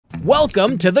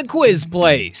Welcome to the Quiz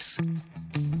Place.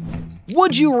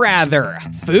 Would you rather?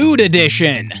 Food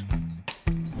edition.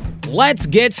 Let's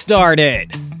get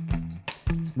started.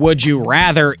 Would you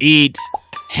rather eat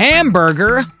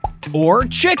hamburger or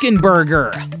chicken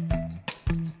burger?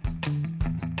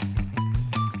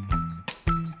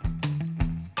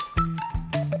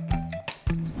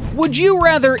 Would you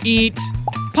rather eat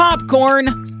popcorn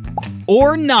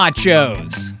or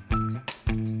nachos?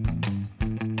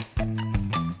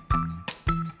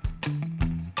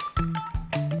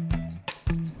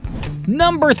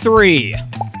 Number 3,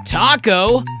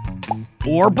 taco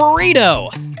or burrito?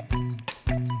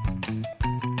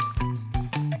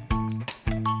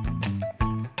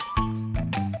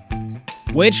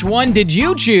 Which one did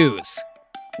you choose?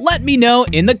 Let me know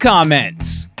in the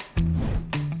comments.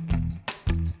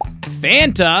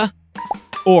 Fanta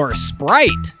or Sprite?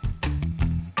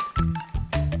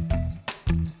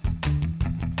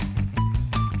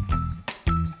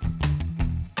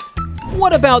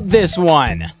 What about this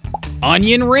one?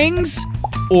 Onion rings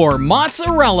or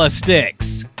mozzarella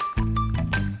sticks?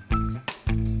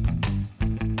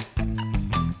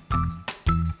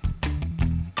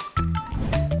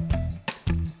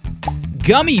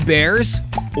 Gummy bears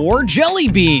or jelly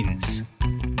beans?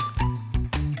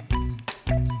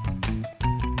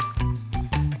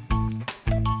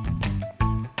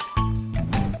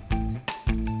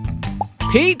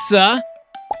 Pizza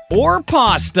or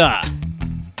pasta?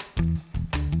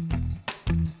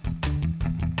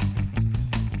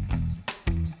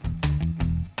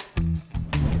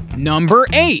 Number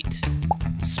 8,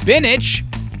 spinach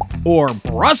or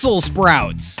Brussels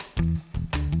sprouts?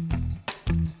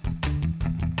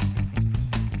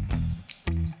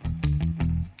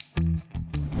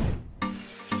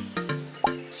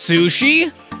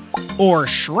 Sushi or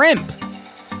shrimp?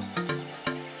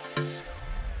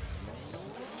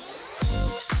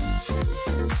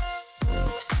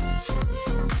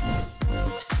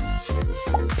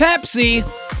 Pepsi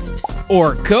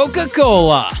or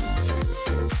Coca-Cola?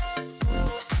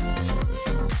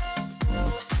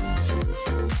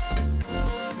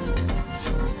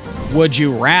 Would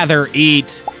you rather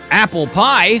eat apple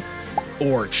pie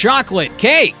or chocolate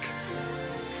cake?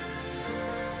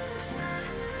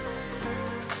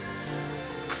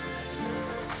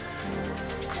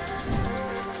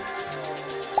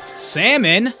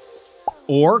 Salmon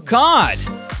or cod?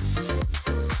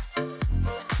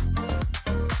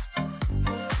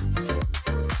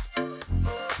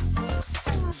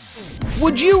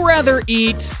 Would you rather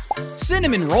eat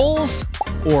cinnamon rolls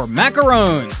or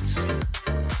macarons?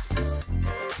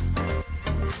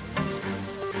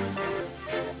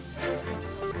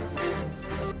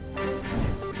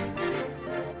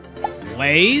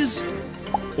 Lay's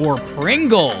or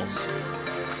Pringles?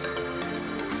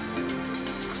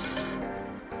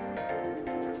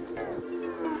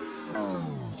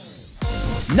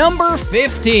 Number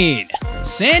 15,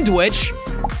 sandwich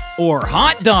or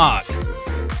hot dog?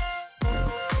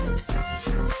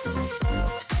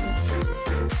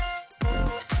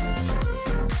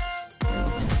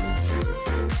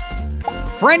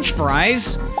 French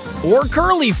fries or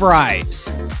curly fries?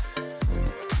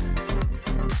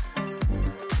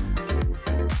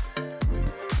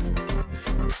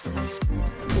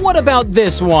 What about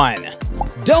this one?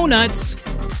 Donuts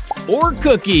or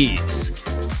cookies?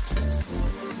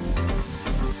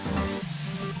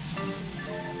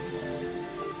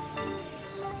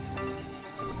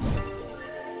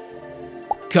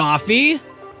 Coffee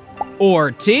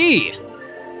or tea?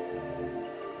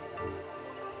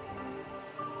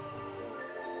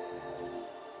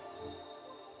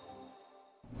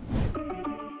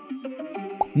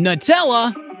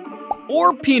 Nutella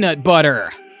or peanut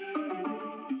butter?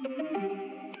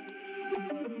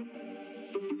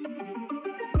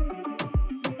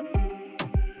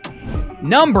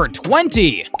 Number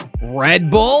 20, Red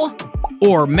Bull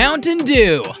or Mountain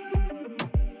Dew?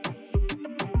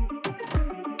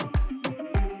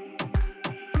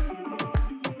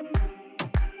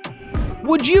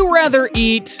 Would you rather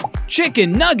eat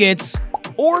chicken nuggets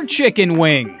or chicken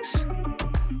wings?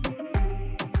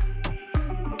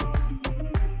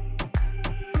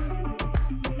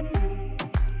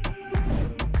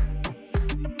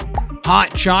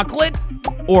 Hot chocolate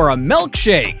or a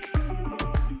milkshake?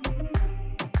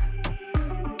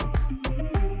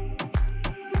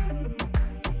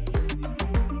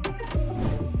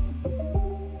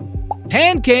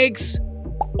 Pancakes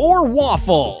or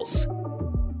waffles?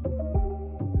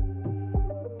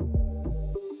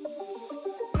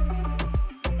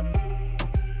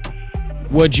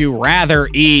 Would you rather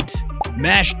eat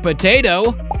mashed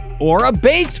potato or a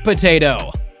baked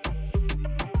potato?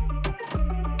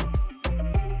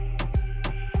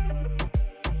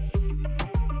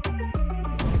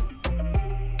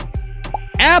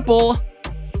 apple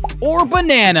or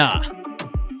banana?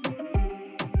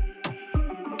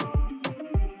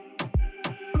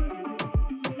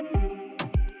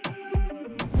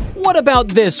 What about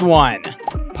this one?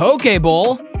 Poke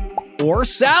bowl or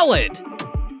salad?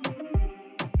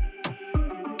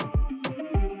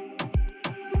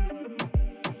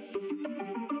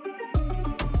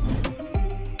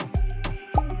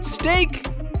 Steak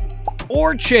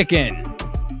or chicken?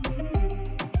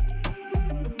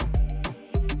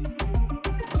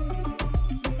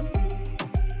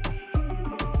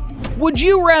 Would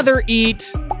you rather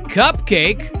eat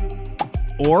cupcake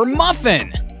or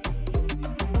muffin?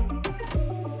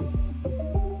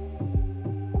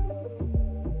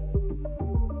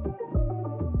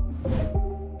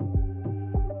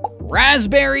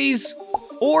 Raspberries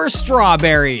or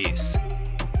strawberries?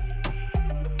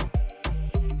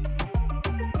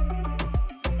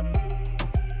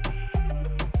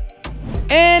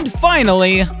 And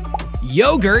finally,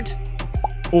 yogurt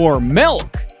or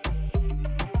milk?